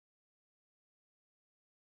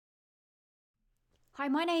Hi,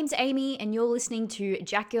 my name's Amy, and you're listening to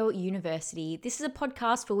Jack Girl University. This is a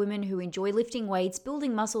podcast for women who enjoy lifting weights,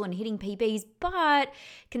 building muscle, and hitting PBs, but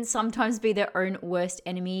can sometimes be their own worst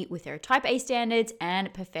enemy with their type A standards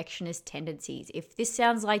and perfectionist tendencies. If this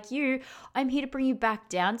sounds like you, I'm here to bring you back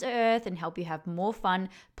down to earth and help you have more fun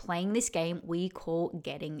playing this game we call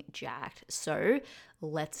Getting Jacked. So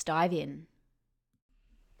let's dive in.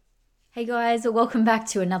 Hey guys, welcome back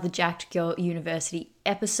to another Jacked Girl University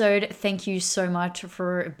episode. Thank you so much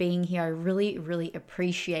for being here. I really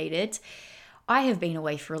appreciate it. I have been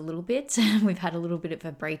away for a little bit. We've had a little bit of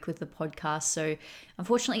a break with the podcast. So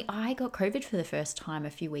unfortunately, I got COVID for the first time a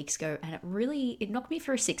few weeks ago, and it knocked me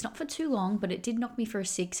for a six, not for too long, but it did knock me for a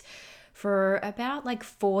six for about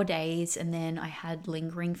 4 days. And then I had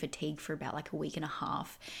lingering fatigue for about a week and a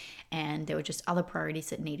half. And there were just other priorities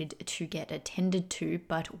that needed to get attended to,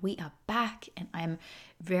 but we are back, and I'm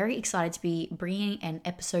very excited to be bringing an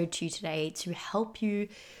episode to you today to help you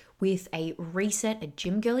with a reset, a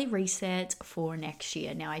gym girly reset for next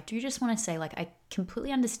year. Now, I do just want to say, I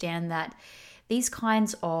completely understand that these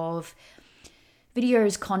kinds of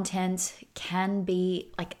videos, content can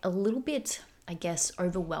be a little bit, I guess,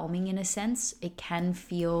 overwhelming in a sense. It can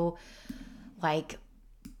feel like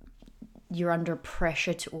you're under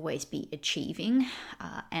pressure to always be achieving,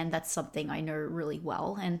 and that's something I know really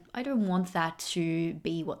well, and I don't want that to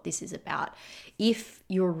be what this is about. If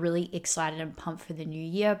you're really excited and pumped for the new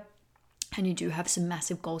year and you do have some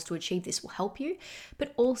massive goals to achieve, this will help you.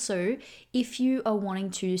 But also, if you are wanting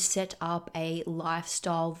to set up a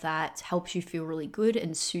lifestyle that helps you feel really good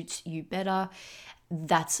and suits you better,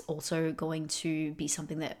 that's also going to be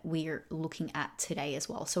something that we're looking at today as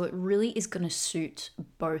well. So it really is going to suit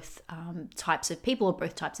both types of people or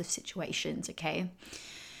both types of situations, okay?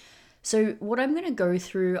 So what I'm going to go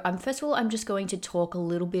through, first of all, I'm just going to talk a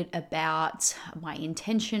little bit about my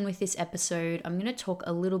intention with this episode. I'm going to talk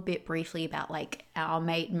a little bit briefly about our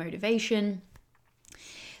mate motivation.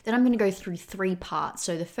 Then I'm going to go through 3 parts.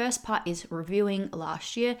 So the first part is reviewing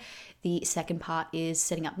last year. The second part is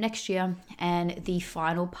setting up next year. And the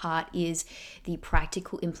final part is the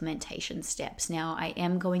practical implementation steps. Now, I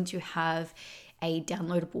am going to have a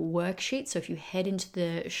downloadable worksheet. So if you head into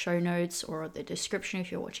the show notes or the description,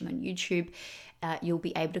 if you're watching on YouTube, you'll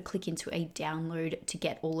be able to click into a download to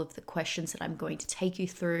get all of the questions that I'm going to take you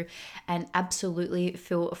through, and absolutely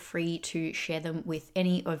feel free to share them with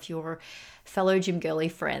any of your fellow gym girly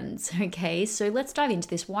friends. Okay, so let's dive into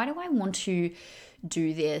this. Why do I want to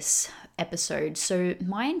do this episode? So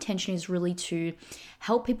my intention is really to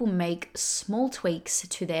help people make small tweaks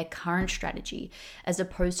to their current strategy as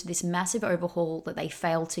opposed to this massive overhaul that they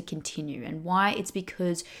fail to continue. And why? It's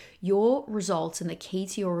because your results and the key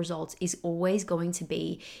to your results is always going to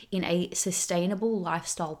be in a sustainable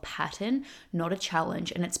lifestyle pattern, not a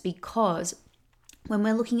challenge. And it's because when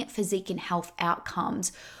we're looking at physique and health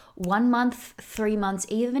outcomes, 1 month, 3 months,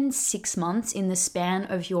 even 6 months in the span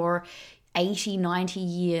of your 80, 90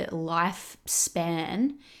 year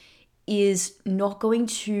lifespan is not going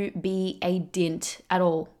to be a dint at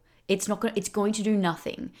all. It's going to do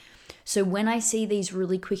nothing. So when I see these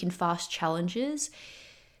really quick and fast challenges,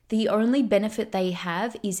 the only benefit they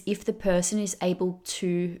have is if the person is able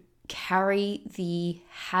to carry the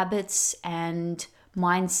habits and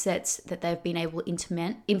mindsets that they've been able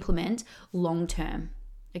to implement long term.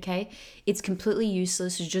 Okay, it's completely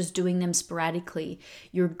useless just doing them sporadically.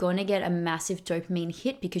 You're gonna get a massive dopamine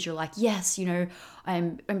hit because you're like, yes,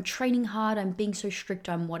 I'm training hard, I'm being so strict,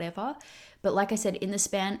 I'm whatever. But like I said, in the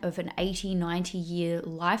span of an 80, 90 year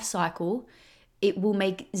life cycle, it will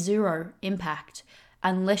make zero impact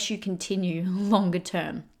unless you continue longer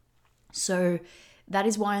term. So that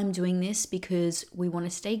is why I'm doing this, because we want to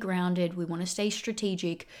stay grounded, we want to stay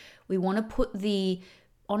strategic, we want to put the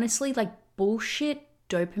honestly bullshit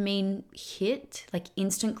dopamine hit,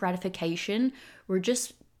 instant gratification. We're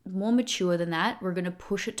just more mature than that. We're going to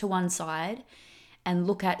push it to one side and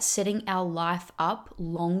look at setting our life up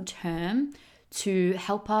long term to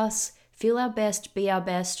help us feel our best, be our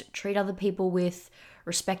best, treat other people with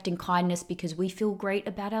respect and kindness because we feel great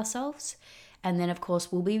about ourselves. And then, of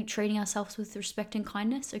course, we'll be treating ourselves with respect and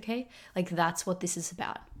kindness, okay? That's what this is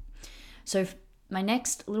about. So my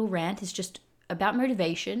next little rant is just about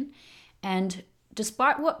motivation. And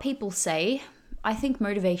despite what people say, I think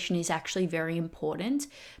motivation is actually very important,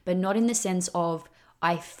 but not in the sense of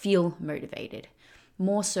I feel motivated.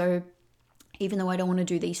 More so, even though I don't want to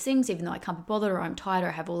do these things, even though I can't be bothered or I'm tired or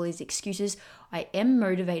I have all these excuses, I am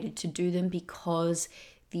motivated to do them because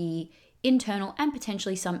the internal and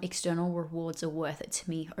potentially some external rewards are worth it to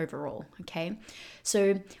me overall. Okay.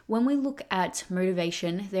 So when we look at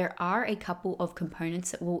motivation, there are a couple of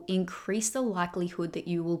components that will increase the likelihood that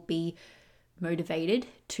you will be motivated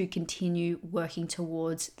to continue working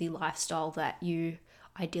towards the lifestyle that you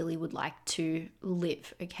ideally would like to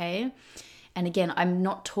live. Okay. And again, I'm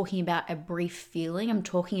not talking about a brief feeling. I'm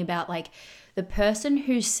talking about like the person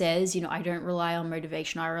who says, I don't rely on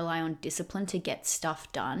motivation, I rely on discipline to get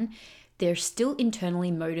stuff done. They're still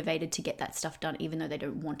internally motivated to get that stuff done, even though they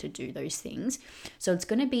don't want to do those things. So it's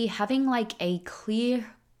going to be having like a clear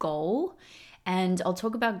goal. And I'll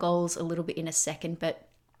talk about goals a little bit in a second. But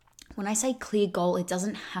when I say clear goal, it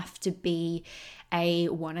doesn't have to be a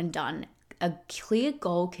one and done. A clear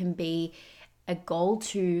goal can be a goal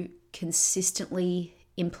to consistently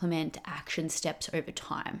implement action steps over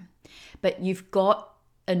time. But you've got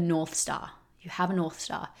a North Star. You have a North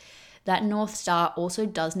Star. That North Star also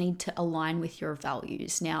does need to align with your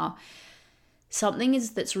values. Now, something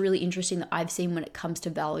that's really interesting that I've seen when it comes to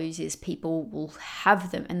values is people will have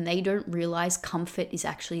them and they don't realize comfort is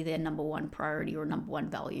actually their number one priority or number one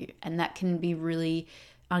value. And that can be really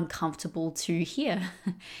uncomfortable to hear.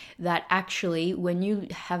 That actually, when you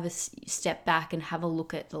have a step back and have a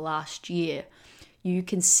look at the last year, you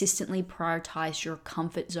consistently prioritize your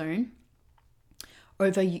comfort zone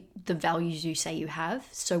over the values you say you have.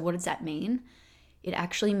 So what does that mean? It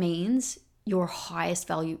actually means your highest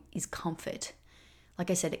value is comfort. Like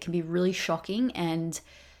I said, it can be really shocking and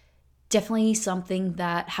definitely something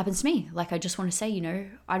that happens to me. Like I just want to say,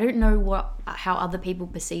 I don't know how other people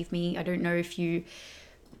perceive me. I don't know if you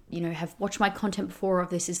have watched my content before, or if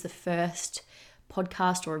this is the first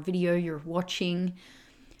podcast or video you're watching.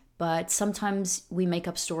 But sometimes we make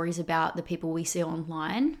up stories about the people we see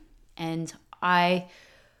online. And I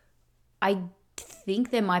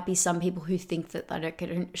think there might be some people who think that I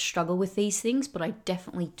don't struggle with these things, but I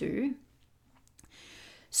definitely do.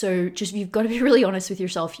 So just, you've got to be really honest with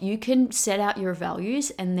yourself. You can set out your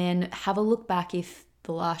values and then have a look back if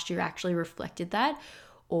the last year actually reflected that,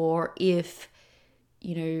 or if,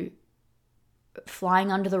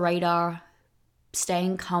 flying under the radar,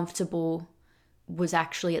 staying comfortable was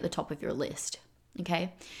actually at the top of your list.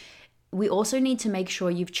 Okay. We also need to make sure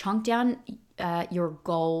you've chunked down your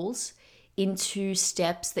goals into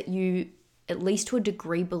steps that you, at least to a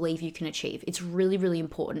degree, believe you can achieve. It's really, really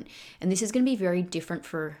important. And this is going to be very different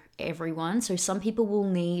for everyone. So some people will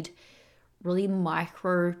need really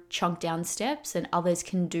micro chunk down steps and others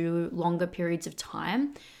can do longer periods of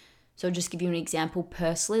time. So I'll just give you an example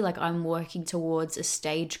personally, like I'm working towards a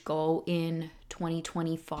stage goal in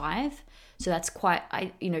 2025. So that's quite,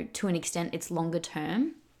 to an extent, it's longer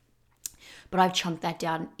term. But I've chunked that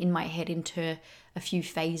down in my head into a few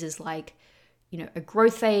phases, like, a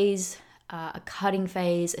growth phase, a cutting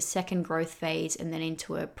phase, a second growth phase, and then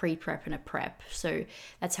into a pre-prep and a prep. So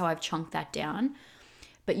that's how I've chunked that down.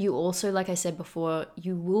 But you also, like I said before,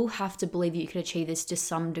 you will have to believe you can achieve this to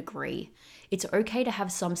some degree. It's okay to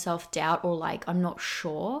have some self-doubt or like, I'm not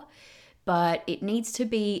sure, but it needs to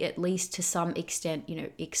be at least to some extent,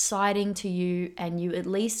 exciting to you. And you at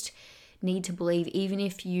least need to believe, even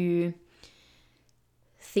if you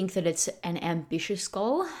think that it's an ambitious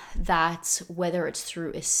goal, that whether it's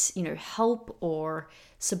through help or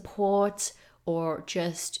support or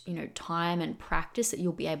just time and practice, that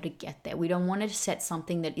you'll be able to get there. We don't want to set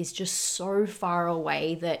something that is just so far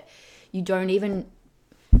away that you're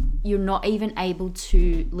not even able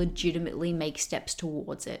to legitimately make steps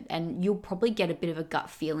towards it, and you'll probably get a bit of a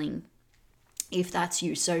gut feeling if that's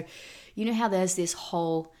you. So how there's this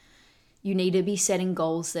whole, you need to be setting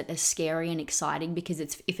goals that are scary and exciting, because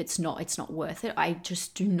if it's not worth it. I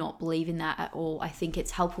just do not believe in that at all. I think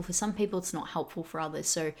it's helpful for some people, it's not helpful for others.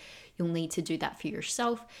 So you'll need to do that for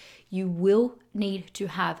yourself. You will need to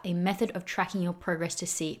have a method of tracking your progress to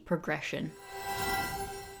see progression.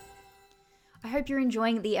 I hope you're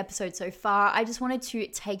enjoying the episode so far. I just wanted to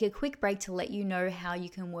take a quick break to let you know how you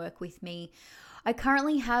can work with me. I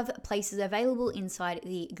currently have places available inside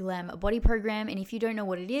the Glam Body program, and if you don't know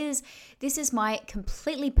what it is, this is my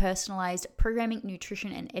completely personalized programming,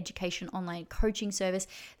 nutrition, and education online coaching service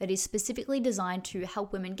that is specifically designed to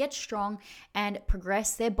help women get strong and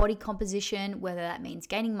progress their body composition, whether that means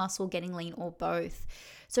gaining muscle, getting lean, or both.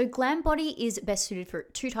 So Glam Body is best suited for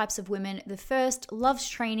two types of women. The first loves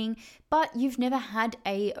training, but you've never had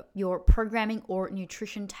your programming or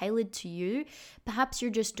nutrition tailored to you. Perhaps you're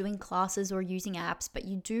just doing classes or using apps, but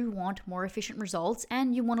you do want more efficient results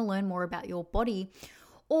and you want to learn more about your body.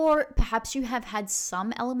 Or perhaps you have had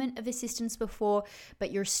some element of assistance before,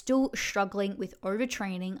 but you're still struggling with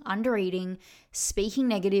overtraining, undereating, speaking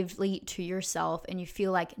negatively to yourself, and you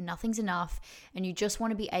feel like nothing's enough, and you just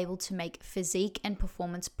want to be able to make physique and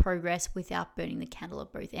performance progress without burning the candle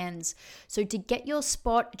at both ends. So to get your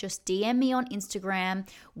spot, just DM me on Instagram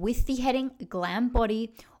with the heading Glam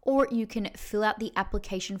Body, or you can fill out the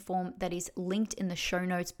application form that is linked in the show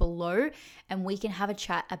notes below, and we can have a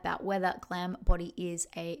chat about whether Glam Body is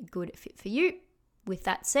a good fit for you. With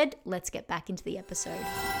that said, let's get back into the episode.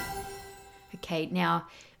 Okay, now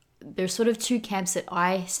there's sort of two camps that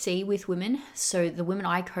I see with women. So the women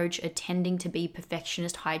I coach are tending to be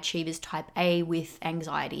perfectionist, high achievers, type A with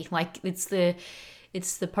anxiety. Like it's the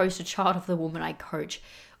poster child of the woman I coach.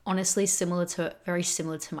 Honestly, very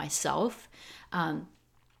similar to myself.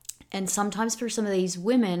 And sometimes for some of these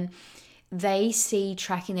women, they see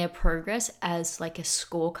tracking their progress as like a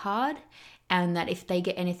scorecard, and that if they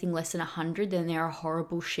get anything less than 100, then they're a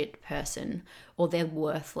horrible shit person or they're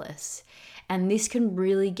worthless. And this can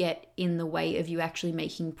really get in the way of you actually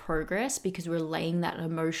making progress, because we're laying that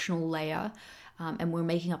emotional layer and we're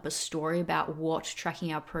making up a story about what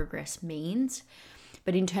tracking our progress means.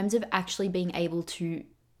 But in terms of actually being able to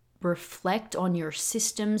reflect on your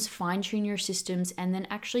systems, fine-tune your systems, and then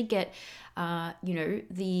actually get that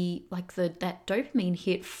dopamine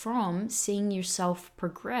hit from seeing yourself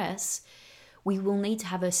progress, we will need to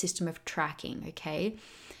have a system of tracking, okay?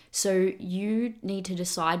 So you need to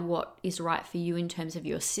decide what is right for you in terms of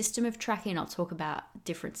your system of tracking. I'll talk about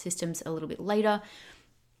different systems a little bit later,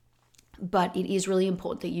 but it is really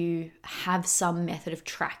important that you have some method of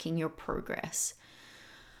tracking your progress.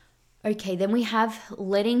 Okay, then we have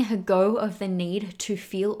letting go of the need to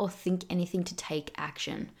feel or think anything to take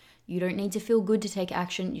action. You don't need to feel good to take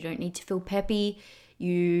action. You don't need to feel peppy.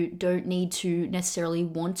 You don't need to necessarily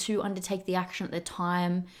want to undertake the action at the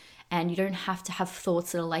time. And you don't have to have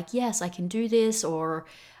thoughts that are like, yes, I can do this, or,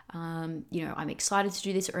 I'm excited to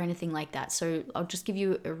do this, or anything like that. So I'll just give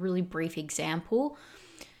you a really brief example.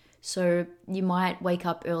 So you might wake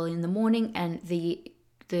up early in the morning and the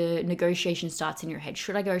negotiation starts in your head.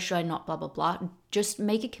 Should I go? Should I not? Blah, blah, blah. Just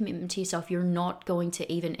make a commitment to yourself. You're not going to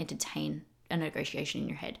even entertain a negotiation in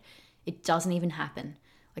your head. It doesn't even happen.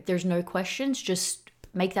 Like, there's no questions. Just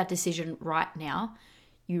make that decision right now.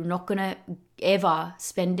 You're not going to ever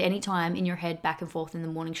spend any time in your head back and forth in the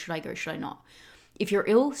morning. Should I go? Should I not? If you're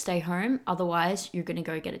ill, stay home. Otherwise, you're going to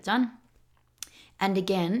go get it done. And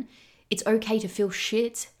again, it's okay to feel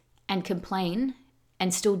shit and complain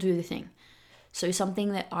and still do the thing. So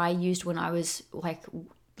something that I used when I was like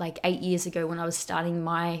 8 years ago, when I was starting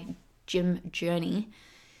my gym journey,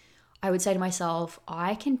 I would say to myself,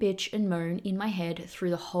 I can bitch and moan in my head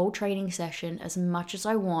through the whole training session as much as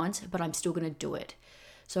I want, but I'm still going to do it.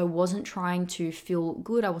 So I wasn't trying to feel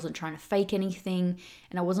good. I wasn't trying to fake anything,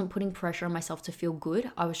 and I wasn't putting pressure on myself to feel good.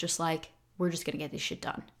 I was just like, we're just going to get this shit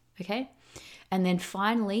done. Okay. And then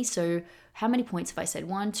finally, so how many points have I said?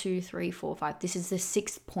 1, 2, 3, 4, 5. This is the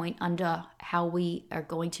 6th point under how we are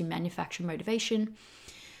going to manufacture motivation.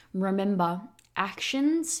 Remember,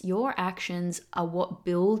 your actions are what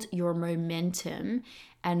build your momentum,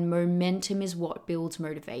 and momentum is what builds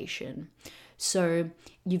motivation. So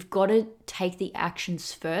you've got to take the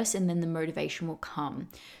actions first, and then the motivation will come.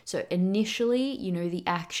 So initially, the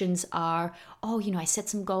actions are, I set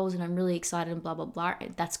some goals and I'm really excited and blah, blah, blah.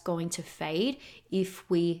 That's going to fade if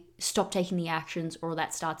we stop taking the actions, or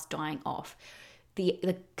that starts dying off.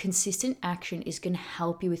 The consistent action is going to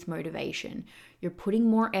help you with motivation. You're putting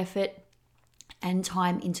more effort and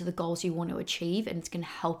time into the goals you want to achieve, and it's going to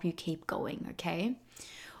help you keep going, okay?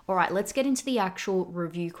 All right, let's get into the actual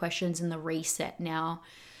review questions and the reset now.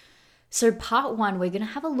 So part 1, we're going to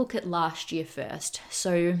have a look at last year first.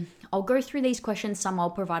 So I'll go through these questions. Some I'll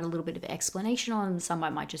provide a little bit of explanation on, and some I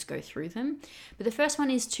might just go through them. But the first one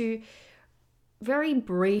is to very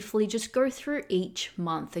briefly just go through each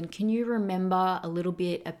month. And can you remember a little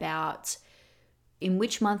bit about in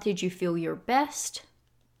which month did you feel your best?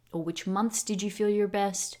 Or which months did you feel your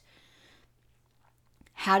best?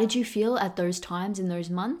 How did you feel at those times in those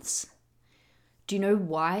months? Do you know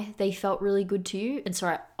why they felt really good to you? And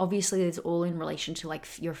sorry, obviously it's all in relation to like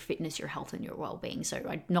your fitness, your health, and your well-being. So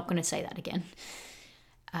I'm not going to say that again.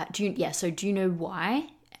 Do you know why?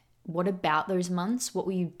 What about those months? What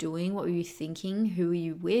were you doing? What were you thinking? Who were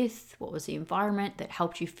you with? What was the environment that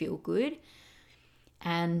helped you feel good?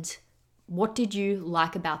 And what did you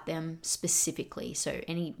like about them specifically? So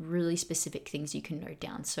any really specific things you can note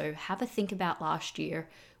down. So have a think about last year,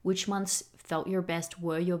 which months felt your best,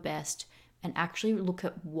 were your best, and actually look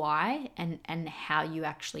at why and how you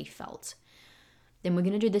actually felt. Then we're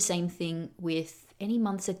going to do the same thing with any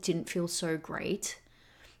months that didn't feel so great.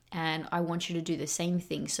 And I want you to do the same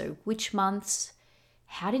thing. So which months,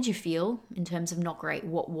 how did you feel in terms of not great?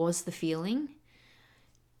 What was the feeling?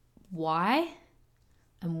 Why?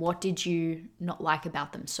 And what did you not like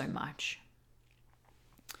about them so much?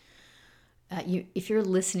 If you're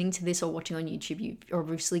listening to this or watching on YouTube, you're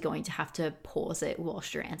obviously going to have to pause it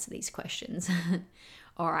whilst you answer these questions.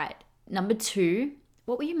 All right. Number 2,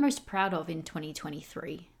 what were you most proud of in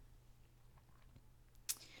 2023?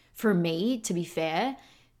 For me, to be fair,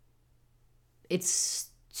 it's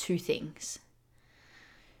 2 things.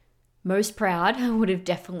 Most proud would have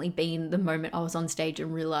definitely been the moment I was on stage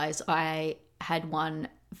and realized I had won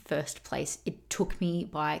first place. It took me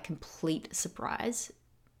by complete surprise.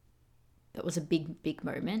 That was a big, big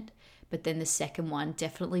moment. But then the second one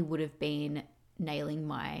definitely would have been nailing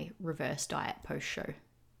my reverse diet post-show.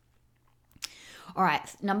 All right,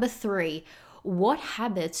 number 3, what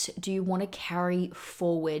habits do you want to carry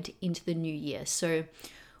forward into the new year? So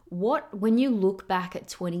when you look back at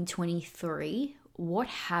 2023, what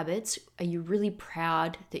habits are you really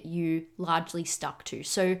proud that you largely stuck to?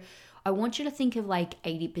 So I want you to think of like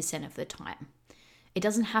 80% of the time. It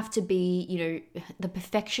doesn't have to be, the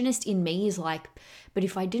perfectionist in me is like, but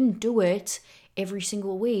if I didn't do it every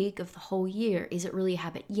single week of the whole year, is it really a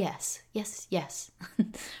habit? Yes.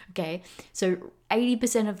 Okay. So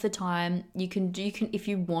 80% of the time you can, if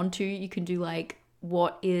you want to, you can do like,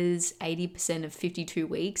 what is 80% of 52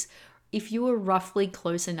 weeks? If you were roughly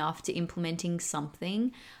close enough to implementing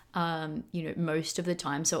something, most of the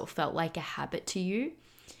time, so it felt like a habit to you,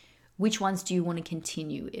 which ones do you want to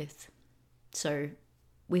continue with? So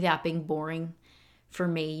without being boring, for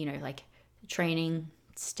me, like training,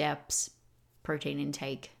 steps, protein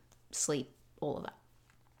intake, sleep, all of that.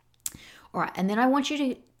 All right. And then I want you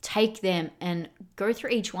to take them and go through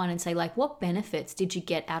each one and say, like, what benefits did you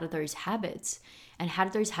get out of those habits? And how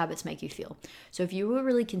did those habits make you feel? So if you were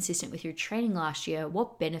really consistent with your training last year,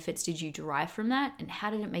 what benefits did you derive from that? And how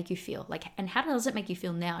did it make you feel? And how does it make you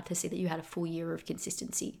feel now to see that you had a full year of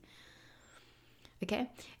consistency?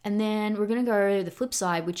 Okay. And then we're going to go to the flip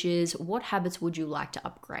side, which is what habits would you like to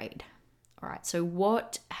upgrade? All right. So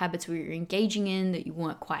what habits were you engaging in that you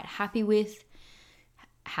weren't quite happy with?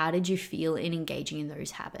 How did you feel in engaging in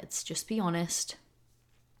those habits? Just be honest.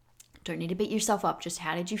 Don't need to beat yourself up. Just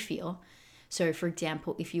how did you feel? So for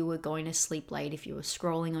example, if you were going to sleep late, if you were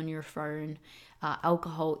scrolling on your phone,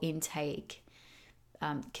 alcohol intake,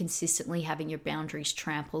 consistently having your boundaries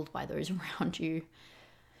trampled by those around you,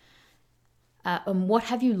 and what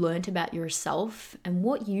have you learned about yourself and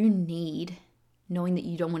what you need, knowing that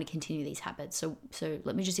you don't want to continue these habits. So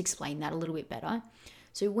let me just explain that a little bit better.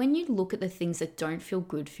 So when you look at the things that don't feel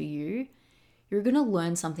good for you, you're going to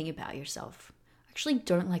learn something about yourself. I actually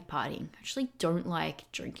don't like partying. I actually don't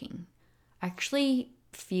like drinking. I actually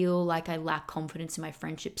feel like I lack confidence in my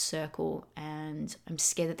friendship circle, and I'm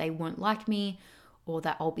scared that they won't like me or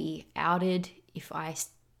that I'll be outed if I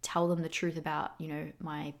tell them the truth about,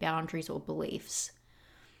 my boundaries or beliefs.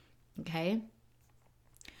 Okay?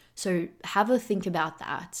 So have a think about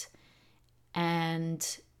that.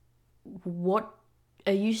 And what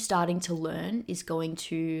are you starting to learn is going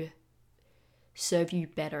to serve you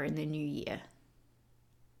better in the new year.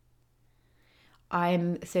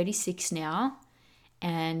 I'm 36 now,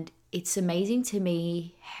 and it's amazing to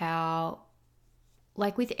me how,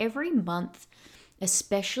 like with every month,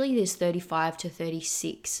 especially this 35 to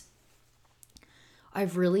 36,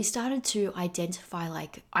 I've really started to identify,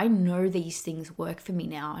 like, I know these things work for me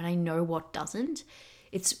now and I know what doesn't.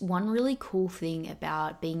 It's one really cool thing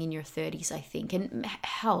about being in your 30s, I think. And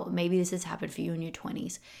hell, maybe this has happened for you in your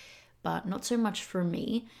 20s, but not so much for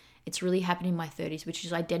me. It's really happened in my 30s, which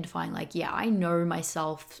is identifying, like, yeah, I know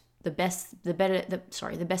myself the best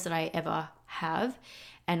that I ever have.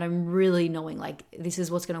 And I'm really knowing, like, this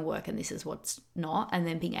is what's going to work and this is what's not. And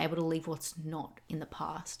then being able to leave what's not in the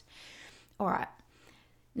past. All right.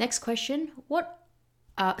 Next question.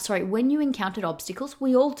 When you encountered obstacles,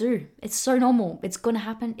 we all do. It's so normal. It's going to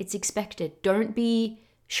happen. It's expected. Don't be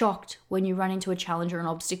shocked when you run into a challenge or an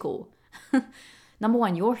obstacle. Number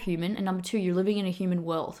 1, you're human. And number 2, you're living in a human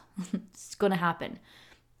world. It's going to happen.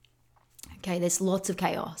 Okay, there's lots of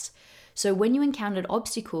chaos. So when you encountered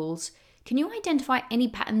obstacles, can you identify any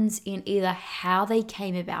patterns in either how they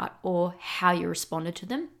came about or how you responded to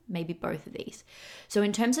them? Maybe both of these. So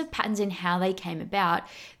in terms of patterns in how they came about,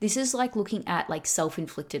 this is like looking at like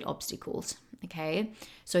self-inflicted obstacles, okay?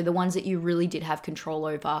 So the ones that you really did have control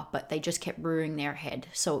over, but they just kept rearing their head.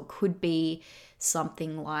 So it could be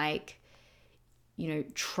something like,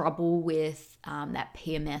 trouble with that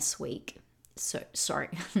PMS week. sorry,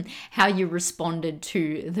 how you responded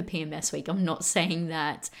to the PMS week. I'm not saying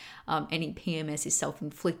that any PMS is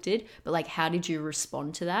self-inflicted, but like, how did you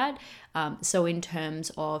respond to that? So in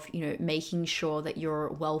terms of, making sure that you're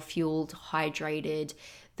well-fueled, hydrated,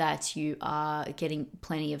 that you are getting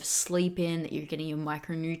plenty of sleep in, that you're getting your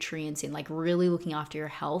micronutrients in, like really looking after your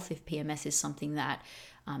health if PMS is something that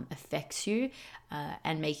affects you,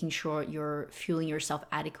 and making sure you're fueling yourself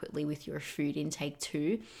adequately with your food intake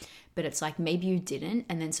too. But it's like, maybe you didn't,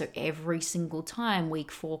 and then so every single time week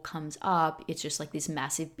 4 comes up, it's just like this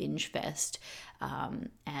massive binge fest,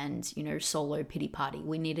 and solo pity party.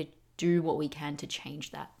 We need to do what we can to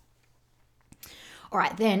change that. All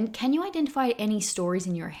right, then, can you identify any stories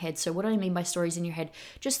in your head? So what do I mean by stories in your head?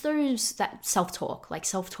 Just those that self-talk, like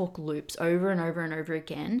self-talk loops over and over and over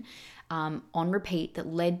again, on repeat, that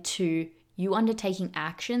led to you undertaking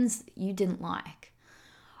actions you didn't like.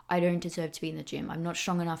 I don't deserve to be in the gym. I'm not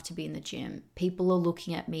strong enough to be in the gym. People are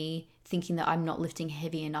looking at me thinking that I'm not lifting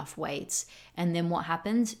heavy enough weights. And then what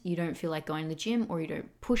happens? You don't feel like going to the gym, or you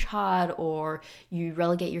don't push hard, or you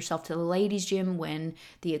relegate yourself to the ladies' gym when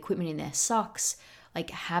the equipment in there sucks. Like,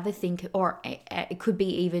 have a think, or it could be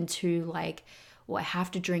even to like, well, I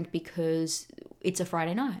have to drink because it's a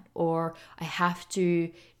Friday night, or I have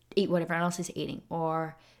to eat what everyone else is eating,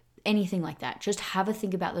 or anything like that. Just have a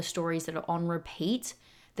think about the stories that are on repeat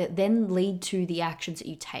that then lead to the actions that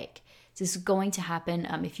you take. This is going to happen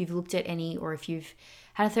if you've looked at any, or if you've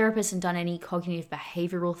had a therapist and done any cognitive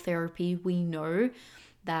behavioral therapy. We know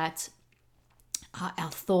that our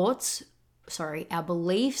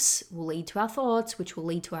beliefs will lead to our thoughts, which will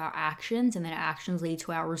lead to our actions, and then our actions lead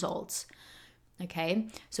to our results. Okay,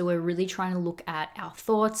 so we're really trying to look at our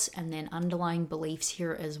thoughts and then underlying beliefs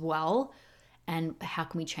here as well, and how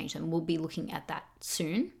can we change them. We'll be looking at that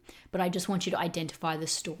soon, but I just want you to identify the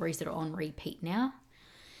stories that are on repeat now.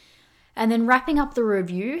 And then wrapping up the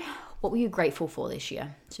review, what were you grateful for this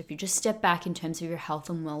year? So if you just step back in terms of your health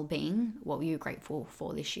and well-being, what were you grateful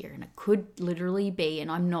for this year? And it could literally be,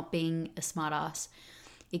 and I'm not being a smart ass,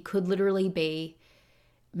 it could literally be,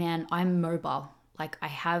 man, I'm mobile. Like, I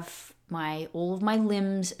have all of my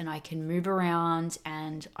limbs and I can move around,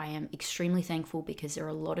 and I am extremely thankful because there are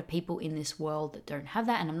a lot of people in this world that don't have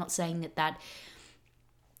that. And I'm not saying that that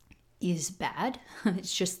is bad. It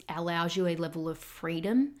just allows you a level of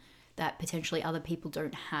freedom that potentially other people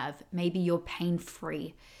don't have. Maybe you're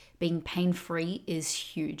pain-free. Being pain-free is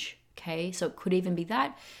huge. Okay, so it could even be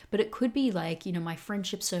that, but it could be like, my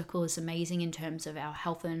friendship circle is amazing in terms of our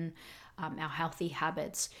health and our healthy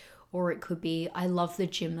habits. Or it could be, I love the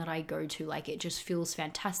gym that I go to. Like, it just feels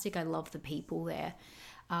fantastic. I love the people there.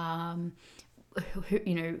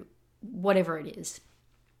 Whatever it is.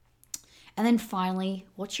 And then finally,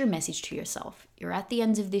 what's your message to yourself? You're at the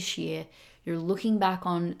end of this year. You're looking back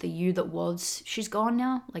on the you that was. She's gone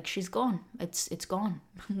now. Like, she's gone. It's gone.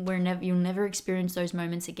 You'll never experience those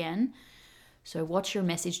moments again. So what's your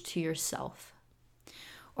message to yourself?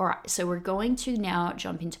 All right, so we're going to now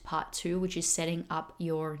jump into part 2, which is setting up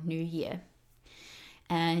your new year.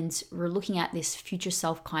 And we're looking at this future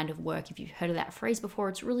self kind of work. If you've heard of that phrase before,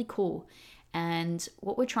 it's really cool. And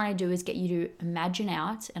what we're trying to do is get you to imagine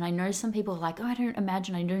out. And I know some people are like, oh, I don't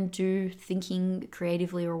imagine, I don't do thinking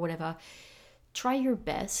creatively or whatever. Try your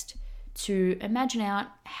best to imagine out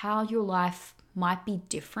how your life might be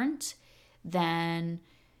different than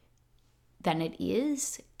it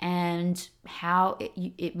is, and how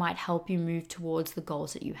it might help you move towards the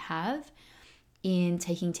goals that you have in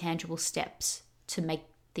taking tangible steps to make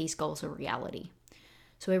these goals a reality.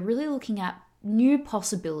 So we're really looking at new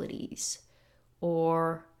possibilities,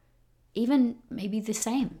 or even maybe the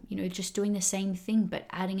same, just doing the same thing, but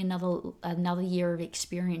adding another year of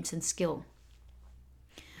experience and skill.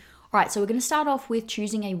 All right, so we're going to start off with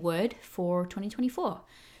choosing a word for 2024.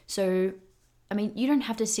 So you don't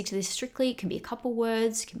have to stick to this strictly. It can be a couple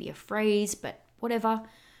words, it can be a phrase, but whatever.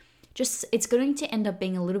 Just, it's going to end up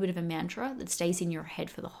being a little bit of a mantra that stays in your head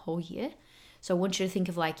for the whole year. So I want you to think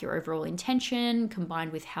of like your overall intention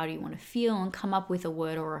combined with how do you want to feel, and come up with a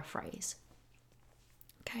word or a phrase.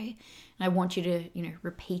 Okay? And I want you to,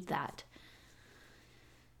 repeat that.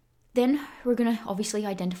 Then we're going to obviously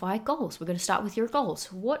identify goals. We're going to start with your goals.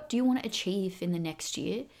 What do you want to achieve in the next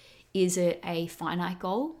year? Is it a finite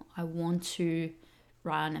goal? I want to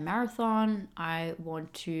run a marathon. I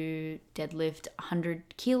want to deadlift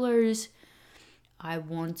 100 kilos. I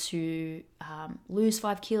want to lose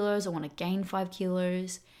 5 kilos. I want to gain 5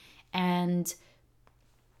 kilos.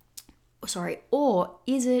 Or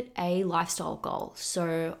is it a lifestyle goal?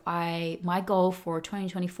 So my goal for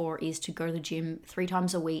 2024 is to go to the gym 3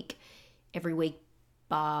 times a week, every week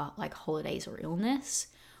bar like holidays or illness.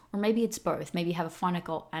 Or maybe it's both. Maybe you have a finite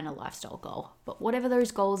goal and a lifestyle goal. But whatever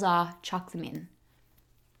those goals are, chuck them in.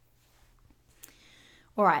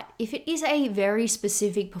 All right, if it is a very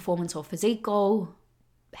specific performance or physique goal,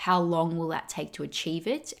 how long will that take to achieve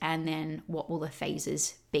it? And then what will the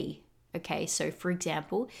phases be? Okay, so for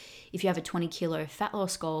example, if you have a 20 kilo fat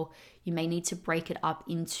loss goal, you may need to break it up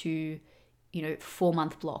into,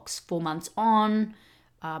 4-month blocks, 4 months on,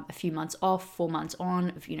 a few months off, 4 months on,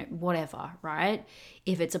 whatever, right?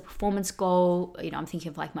 If it's a performance goal, I'm thinking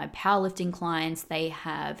of like my powerlifting clients, they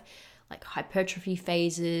have like hypertrophy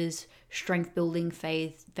phases, strength building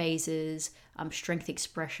phases, strength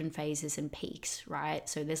expression phases, and peaks, right?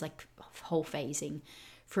 So there's like whole phasing.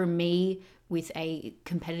 For me, with a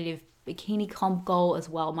competitive bikini comp goal as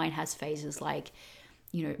well, mine has phases like,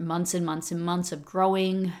 months and months and months of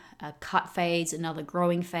growing, a cut phase, another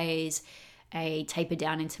growing phase, a taper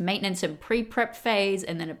down into maintenance and pre-prep phase,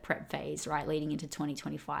 and then a prep phase, right, leading into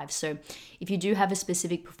 2025. So if you do have a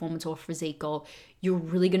specific performance or physique goal, you're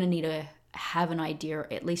really going to need to have an idea, or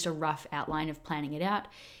at least a rough outline of planning it out.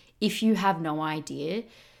 If you have no idea,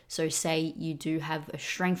 so say you do have a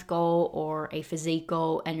strength goal or a physique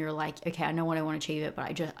goal and you're like, okay, I know what I want to achieve it,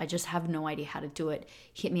 but I just have no idea how to do it.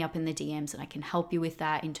 Hit me up in the DMs and I can help you with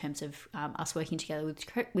that in terms of us working together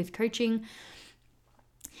with coaching.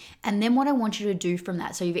 And then what I want you to do from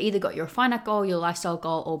that, so you've either got your finite goal, your lifestyle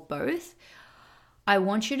goal, or both. I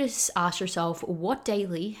want you to ask yourself, what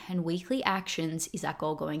daily and weekly actions is that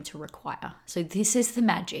goal going to require? So this is the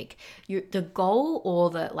magic. The goal, or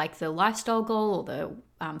the lifestyle goal, or the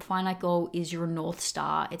finite goal, is your North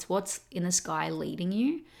Star. It's what's in the sky leading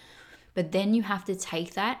you. But then you have to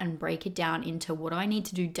take that and break it down into, what do I need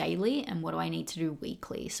to do daily and what do I need to do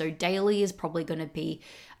weekly? So daily is probably going to be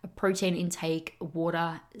a protein intake,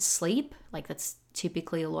 water, sleep. Like that's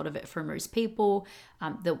typically a lot of it for most people.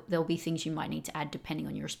 There'll be things you might need to add depending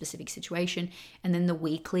on your specific situation. And then the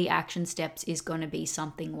weekly action steps is going to be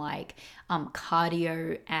something like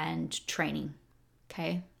cardio and training.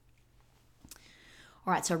 Okay.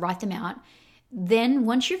 All right, so write them out. Then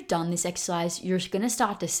once you've done this exercise, you're going to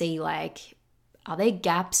start to see, like, are there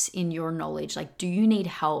gaps in your knowledge? Like, do you need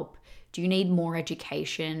help? Do you need more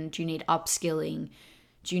education? Do you need upskilling?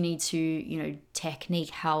 Do you need to,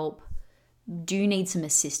 technique help? Do you need some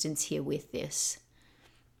assistance here with this?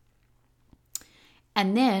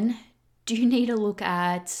 And then, do you need to look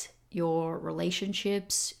at your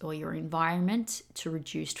relationships or your environment to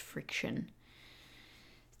reduce friction?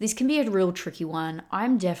 This can be a real tricky one.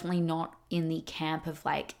 I'm definitely not in the camp of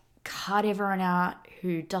like, cut everyone out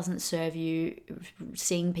who doesn't serve you,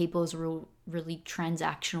 seeing people as really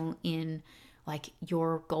transactional in like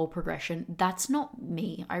your goal progression. That's not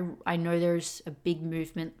me. I know there's a big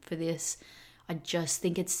movement for this. I just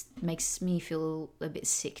think it makes me feel a bit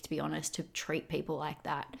sick, to be honest, to treat people like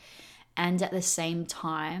that. And at the same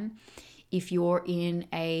time, if you're in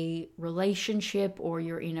a relationship or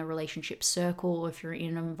you're in a relationship circle, or if you're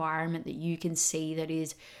in an environment that you can see that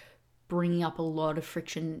is bringing up a lot of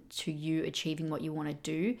friction to you achieving what you want to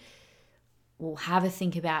do, well, have a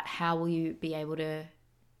think about how will you be able to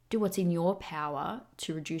do what's in your power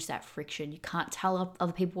to reduce that friction. You can't tell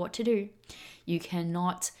other people what to do. You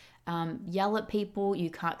cannot yell at people. You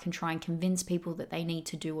can't try and convince people that they need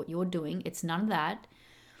to do what you're doing. It's none of that.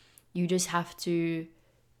 You just have to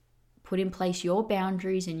put in place your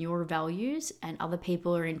boundaries and your values, and other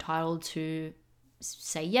people are entitled to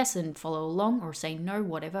say yes and follow along, or say no,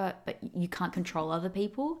 whatever, but you can't control other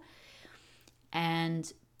people.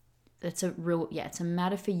 And it's it's a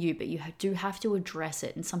matter for you, but you do have to address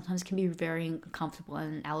it. And sometimes it can be very uncomfortable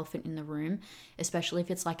and an elephant in the room, especially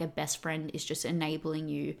if it's like a best friend is just enabling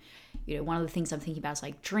you. One of the things I'm thinking about is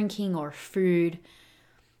like drinking or food.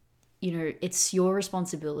 It's your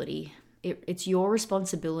responsibility. It's your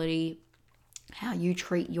responsibility how you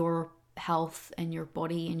treat your health and your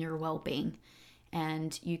body and your well-being.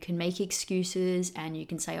 And you can make excuses and you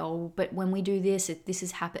can say, oh, but when we do this, this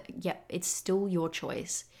has happened. Yeah, it's still your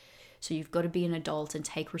choice. So you've got to be an adult and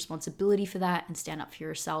take responsibility for that and stand up for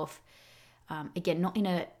yourself. Again, not in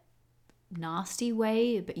a nasty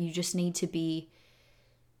way, but you just need to take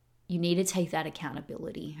that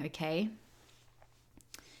accountability, okay?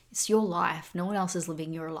 It's your life. No one else is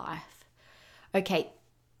living your life. Okay,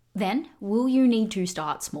 then will you need to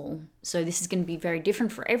start small? So this is going to be very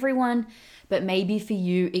different for everyone, but maybe for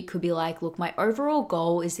you, it could be like, look, my overall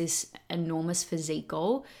goal is this enormous physique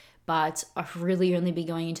goal, but I've really only been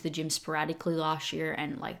going into the gym sporadically last year,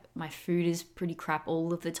 and like my food is pretty crap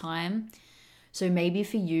all of the time. So maybe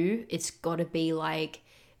for you, it's got to be like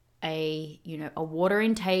a water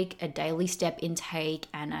intake, a daily step intake,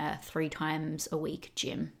 and a 3 times a week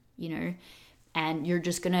gym, and you're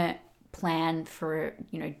just going to plan for,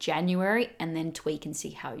 January and then tweak and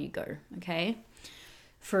see how you go. Okay.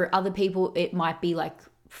 For other people, it might be like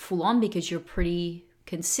full on because you're pretty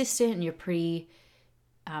consistent and you're pretty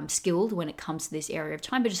skilled when it comes to this area of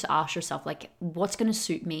time, but just ask yourself, like, what's going to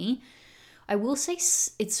suit me? I will say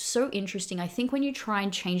it's so interesting. I think when you try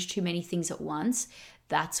and change too many things at once,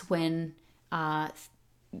 that's when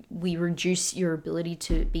we reduce your ability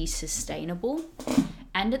to be sustainable.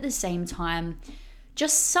 And at the same time,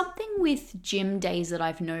 just something with gym days that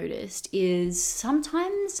I've noticed is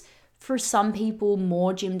sometimes for some people,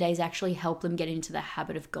 more gym days actually help them get into the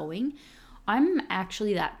habit of going. I'm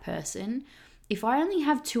actually that person. If I only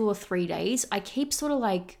have 2 or 3 days, I keep sort of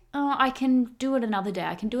like, oh, I can do it another day.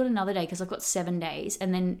 I can do it another day because I've got 7 days,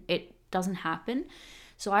 and then it doesn't happen.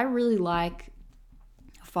 So I really like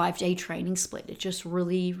a 5-day training split. It just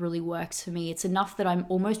really, really works for me. It's enough that I'm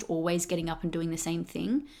almost always getting up and doing the same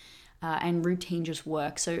thing, and routine just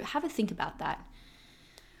works. So have a think about that.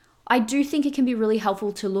 I do think it can be really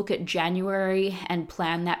helpful to look at January and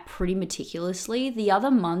plan that pretty meticulously. The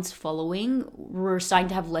other months following, we're starting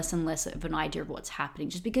to have less and less of an idea of what's happening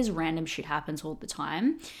just because random shit happens all the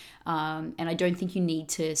time. And I don't think you need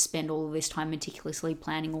to spend all of this time meticulously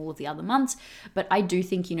planning all of the other months. But I do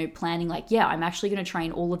think, planning like, yeah, I'm actually going to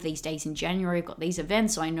train all of these days in January. I've got these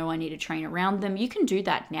events, so I know I need to train around them. You can do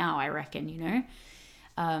that now, I reckon,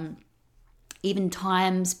 even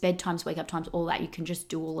times, bedtimes, wake up times, all that, you can just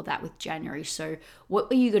do all of that with January. So what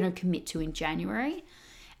are you going to commit to in January?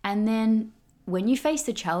 And then when you face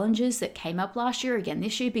the challenges that came up last year, again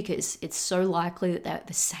this year, because it's so likely that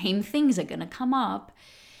the same things are going to come up,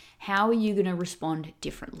 how are you going to respond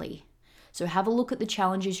differently? So have a look at the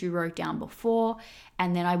challenges you wrote down before,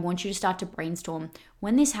 and then I want you to start to brainstorm,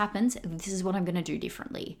 when this happens, this is what I'm going to do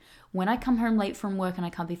differently. When I come home late from work and I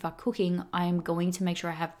can't be fucked cooking, I'm going to make sure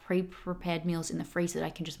I have pre-prepared meals in the freezer that I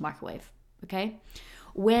can just microwave, okay?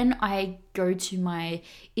 When I go to my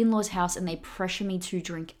in-laws' house and they pressure me to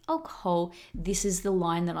drink alcohol, this is the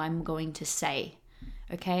line that I'm going to say,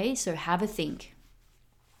 okay? So have a think.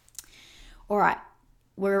 All right.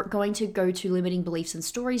 We're going to go to limiting beliefs and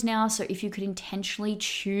stories now. So if you could intentionally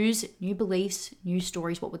choose new beliefs, new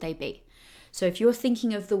stories, what would they be? So if you're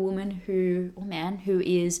thinking of the woman or man who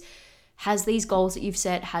has these goals that you've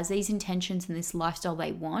set, has these intentions and this lifestyle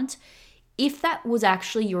they want, if that was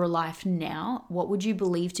actually your life now, what would you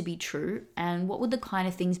believe to be true? And what would the kind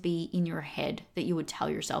of things be in your head that you would tell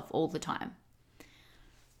yourself all the time?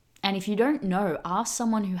 And if you don't know, ask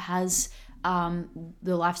someone who has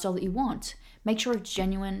the lifestyle that you want. Make sure it's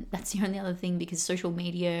genuine. That's the only other thing, because social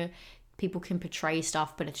media, people can portray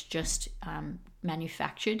stuff, but it's just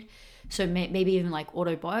manufactured. So maybe even like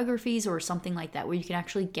autobiographies or something like that, where you can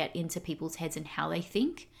actually get into people's heads and how they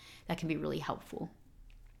think. That can be really helpful.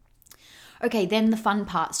 Okay, then the fun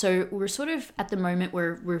part. So we're sort of at the moment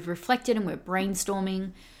where we've reflected and we're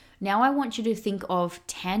brainstorming. Now I want you to think of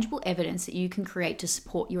tangible evidence that you can create to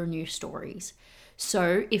support your new stories.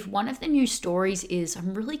 So if one of the new stories is,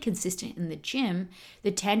 I'm really consistent in the gym,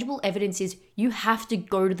 the tangible evidence is you have to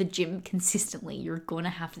go to the gym consistently. You're going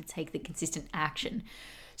to have to take the consistent action.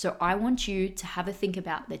 So I want you to have a think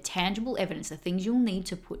about the tangible evidence, the things you'll need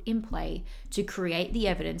to put in play to create the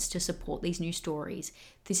evidence to support these new stories.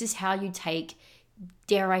 This is how you take,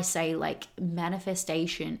 dare I say, like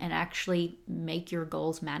manifestation and actually make your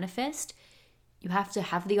goals manifest. You have to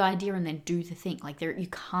have the idea and then do the thing. You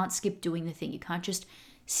can't skip doing the thing. You can't just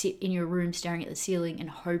sit in your room staring at the ceiling and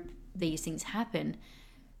hope these things happen.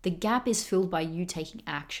 The gap is filled by you taking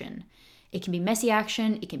action. It can be messy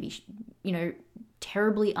action. It can be,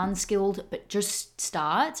 terribly unskilled, but just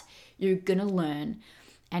start. You're going to learn.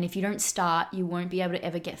 And if you don't start, you won't be able to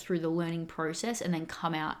ever get through the learning process and then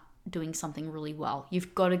come out doing something really well.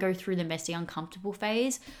 You've got to go through the messy, uncomfortable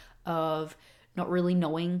phase of not really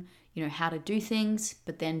knowing how to do things,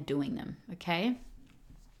 but then doing them, okay?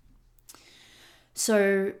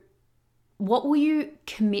 So what will you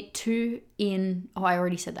commit to I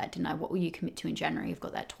already said that, didn't I? What will you commit to in January? I've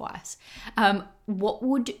got that twice. What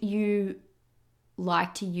would you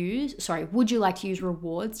like to use? Would you like to use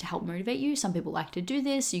rewards to help motivate you? Some people like to do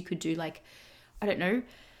this. You could do I don't know.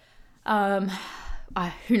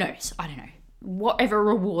 Who knows? I don't know. Whatever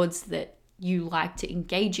rewards that you like to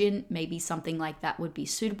engage in, maybe something like that would be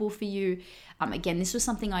suitable for you. Again, this was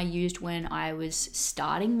something I used when I was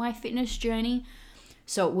starting my fitness journey.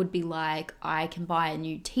 So it would be like, I can buy a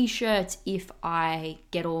new t-shirt if I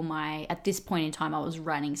get at this point in time I was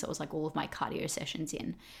running, so it was like all of my cardio sessions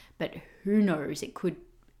in. But who knows, it could,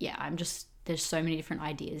 there's so many different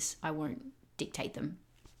ideas. I won't dictate them.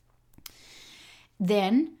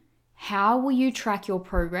 Then, how will you track your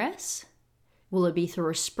progress? Will it be through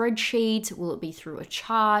a spreadsheet? Will it be through a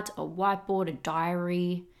chart, a whiteboard, a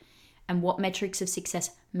diary? And what metrics of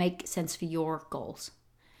success make sense for your goals?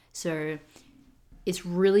 So it's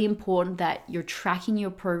really important that you're tracking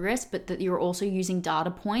your progress, but that you're also using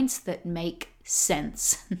data points that make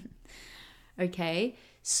sense. Okay,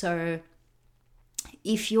 so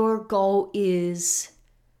if your goal is,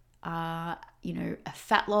 a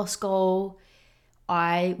fat loss goal,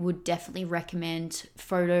 I would definitely recommend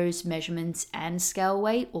photos, measurements, and scale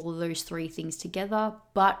weight, all of those three things together.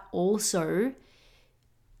 But also,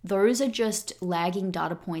 those are just lagging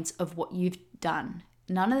data points of what you've done.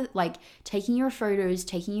 None of taking your photos,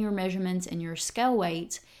 taking your measurements, and your scale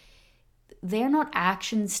weight, they're not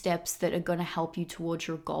action steps that are going to help you towards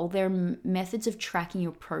your goal. They're methods of tracking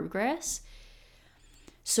your progress.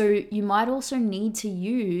 So you might also need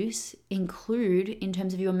to include in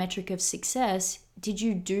terms of your metric of success, did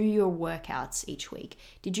you do your workouts each week?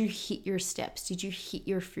 Did you hit your steps? Did you hit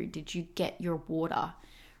your food? Did you get your water?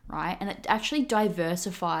 Right? And it actually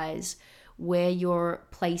diversifies where you're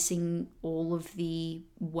placing all of the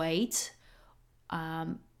weight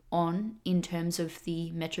on in terms of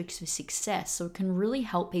the metrics of success. So it can really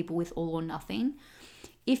help people with all or nothing.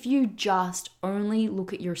 If you just only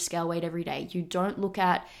look at your scale weight every day, you don't look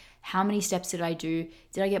at how many steps did I do,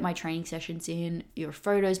 did I get my training sessions in, your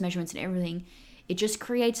photos, measurements, and everything, it just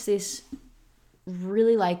creates this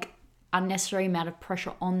really unnecessary amount of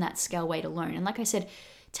pressure on that scale weight alone. And like I said,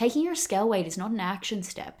 taking your scale weight is not an action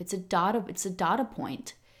step. It's a data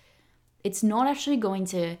point. It's not actually going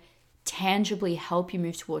to tangibly help you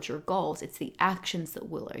move towards your goals. It's the actions that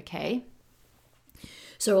will, okay?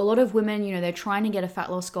 So a lot of women, they're trying to get a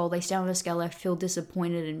fat loss goal. They stand on a scale, they feel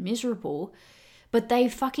disappointed and miserable, but they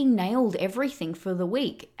fucking nailed everything for the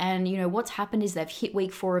week. And what's happened is they've hit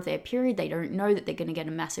week 4 of their period. They don't know that they're going to get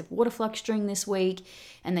a massive water flux during this week.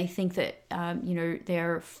 And they think that,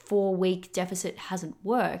 their 4-week deficit hasn't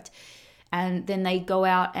worked. And then they go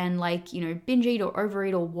out and binge eat or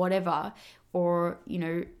overeat or whatever, or,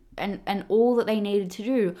 and all that they needed to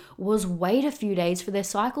do was wait a few days for their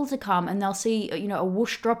cycle to come, and they'll see, a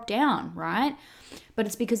whoosh drop down, right? But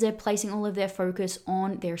it's because they're placing all of their focus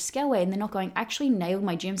on their scale weight, and they're not going, actually nailed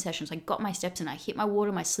my gym sessions. I got my steps in, I hit my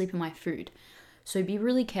water, my sleep, and my food. So be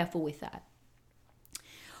really careful with that.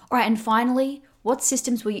 All right, and finally, what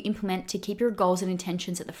systems will you implement to keep your goals and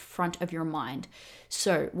intentions at the front of your mind?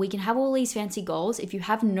 So we can have all these fancy goals. If you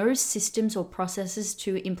have no systems or processes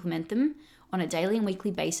to implement them on a daily and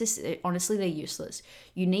weekly basis, honestly, they're useless.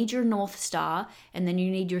 You need your North Star, and then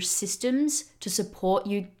you need your systems to support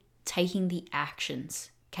you taking the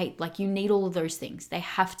actions. Okay, you need all of those things. They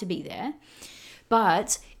have to be there.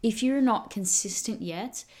 But if you're not consistent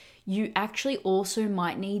yet, you actually also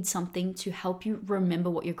might need something to help you remember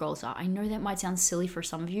what your goals are. I know that might sound silly for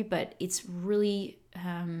some of you, but it's really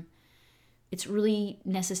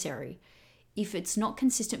necessary. If it's not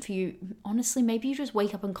consistent for you, honestly, maybe you just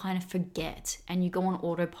wake up and kind of forget and you go on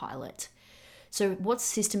autopilot. So what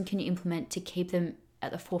system can you implement to keep them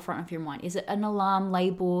at the forefront of your mind? Is it an alarm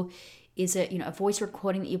label? Is it, a voice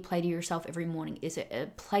recording that you play to yourself every morning? Is it a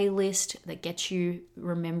playlist that gets you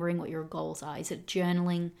remembering what your goals are? Is it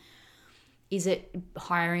journaling? Is it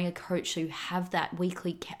hiring a coach so you have that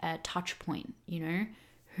weekly touch point?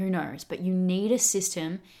 Who knows? But you need a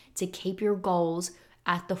system to keep your goals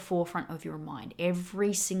at the forefront of your mind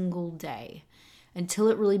every single day until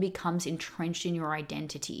it really becomes entrenched in your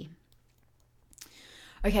identity.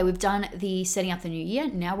 Okay, we've done the setting up the new year.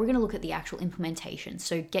 Now we're going to look at the actual implementation.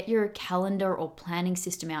 So get your calendar or planning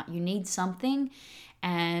system out. You need something,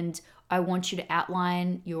 and I want you to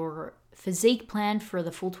outline your physique plan for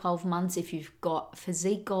the full 12 months. If you've got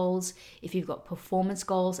physique goals, if you've got performance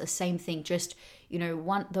goals, the same thing. Just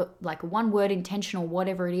one word intention or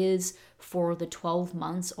whatever it is for the 12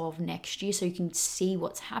 months of next year, so you can see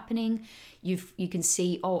what's happening. You can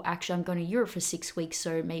see, oh, actually I'm going to Europe for 6 weeks,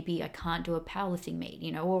 so maybe I can't do a powerlifting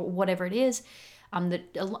meet, or whatever it is.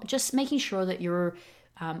 Just making sure that your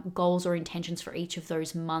goals or intentions for each of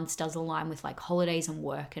those months does align with holidays and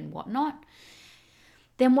work and whatnot.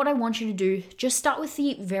 Then what I want you to do, just start with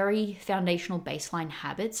the very foundational baseline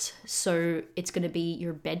habits. So it's going to be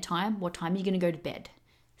your bedtime. What time are you going to go to bed?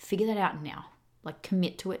 Figure that out now.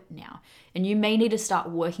 Commit to it now. And you may need to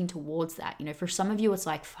start working towards that. For some of you, it's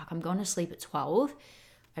fuck, I'm going to sleep at 12.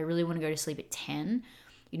 I really want to go to sleep at 10.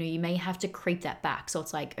 You may have to creep that back. So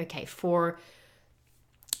it's okay, for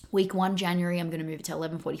week 1, January, I'm going to move it to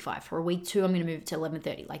 11:45. For week 2, I'm going to move it to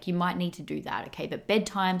 11:30. You might need to do that, okay? But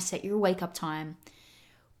bedtime, set your wake up time.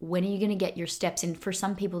 When are you going to get your steps in? For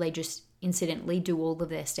some people, they just incidentally do all of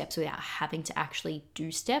their steps without having to actually do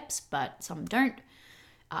steps, but some don't.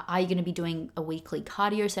 Are you going to be doing a weekly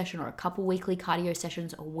cardio session or a couple weekly cardio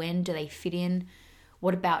sessions? Or when do they fit in?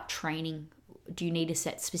 What about training? Do you need to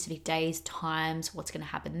set specific days, times? What's going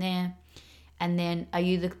to happen there? And then are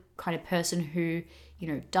you the kind of person who,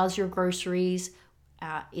 does your groceries?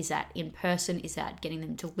 Is that in person? Is that getting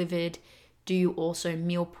them delivered? Do you also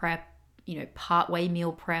meal prep, partway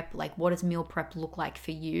meal prep? Like, what does meal prep look like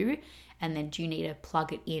for you? And then do you need to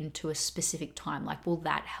plug it into a specific time? Like, will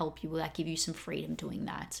that help you? Will that give you some freedom doing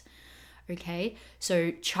that? Okay,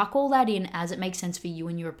 so chuck all that in as it makes sense for you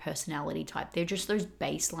and your personality type. They're just those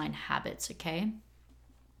baseline habits, okay?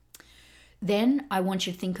 Then I want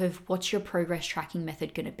you to think of, what's your progress tracking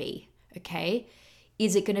method going to be, okay?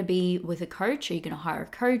 Is it going to be with a coach? Are you going to hire a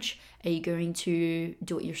coach? Are you going to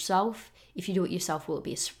do it yourself? If you do it yourself, will it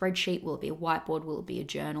be a spreadsheet? Will it be a whiteboard? Will it be a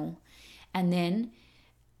journal? And then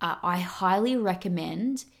I highly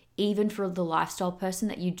recommend, even for the lifestyle person,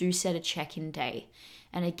 that you do set a check-in day.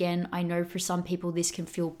 And again, I know for some people this can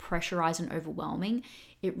feel pressurized and overwhelming.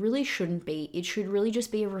 It really shouldn't be. It should really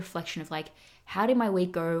just be a reflection of like, how did my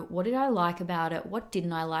week go? What did I like about it? What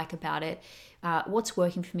didn't I like about it? What's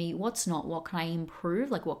working for me? What's not? What can I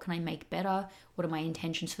improve? Like, what can I make better? What are my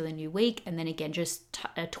intentions for the new week? And then again, just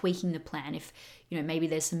tweaking the plan. If, maybe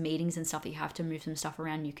there's some meetings and stuff that you have to move some stuff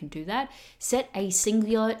around, you can do that. Set a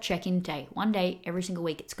singular check-in day. One day, every single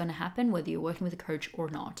week, it's going to happen, whether you're working with a coach or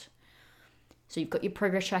not. So you've got your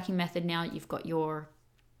progress tracking method now. You've got your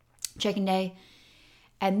check-in day.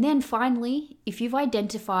 And then finally, if you've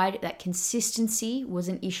identified that consistency was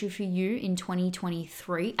an issue for you in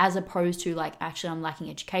 2023, as opposed to like, actually, I'm lacking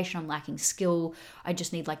education, I'm lacking skill, I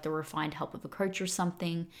just need like the refined help of a coach or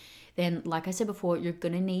something, then like I said before, you're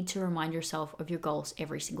going to need to remind yourself of your goals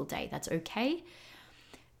every single day. That's okay.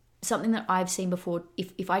 Something that I've seen before,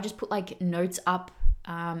 if I just put like notes up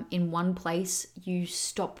in one place, you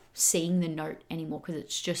stop seeing the note anymore because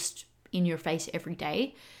it's just in your face every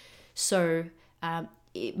day. So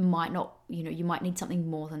it might not, you might need something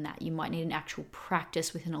more than that. You might need an actual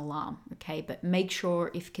practice with an alarm, okay? But make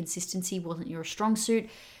sure, if consistency wasn't your strong suit,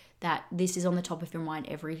 that this is on the top of your mind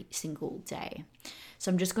every single day.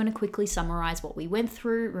 So I'm just going to quickly summarize what we went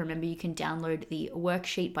through. Remember, you can download the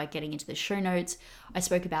worksheet by getting into the show notes. I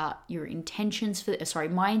spoke about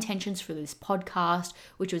my intentions for this podcast,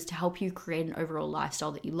 which was to help you create an overall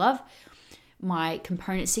lifestyle that you love. My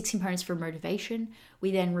 6 components for motivation.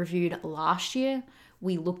 We then reviewed last year.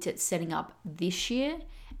 We looked at setting up this year.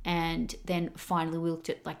 And then finally, we looked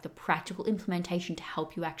at like the practical implementation to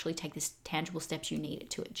help you actually take the tangible steps you need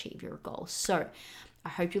to achieve your goals. So I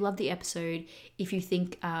hope you loved the episode. If you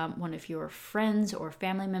think one of your friends or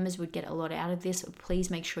family members would get a lot out of this, please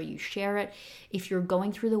make sure you share it. If you're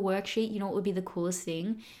going through the worksheet, what would be the coolest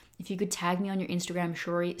thing? If you could tag me on your Instagram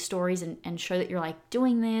stories and show that you're like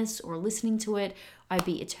doing this or listening to it, I'd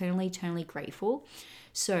be eternally, eternally grateful.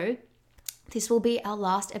 So this will be our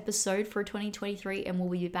last episode for 2023, and we'll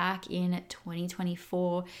be back in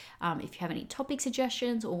 2024. If you have any topic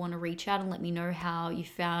suggestions or want to reach out and let me know how you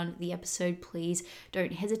found the episode, please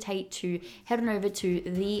don't hesitate to head on over to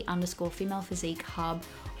 _female physique hub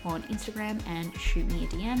on Instagram and shoot me a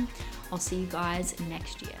DM. I'll see you guys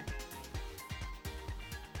next year.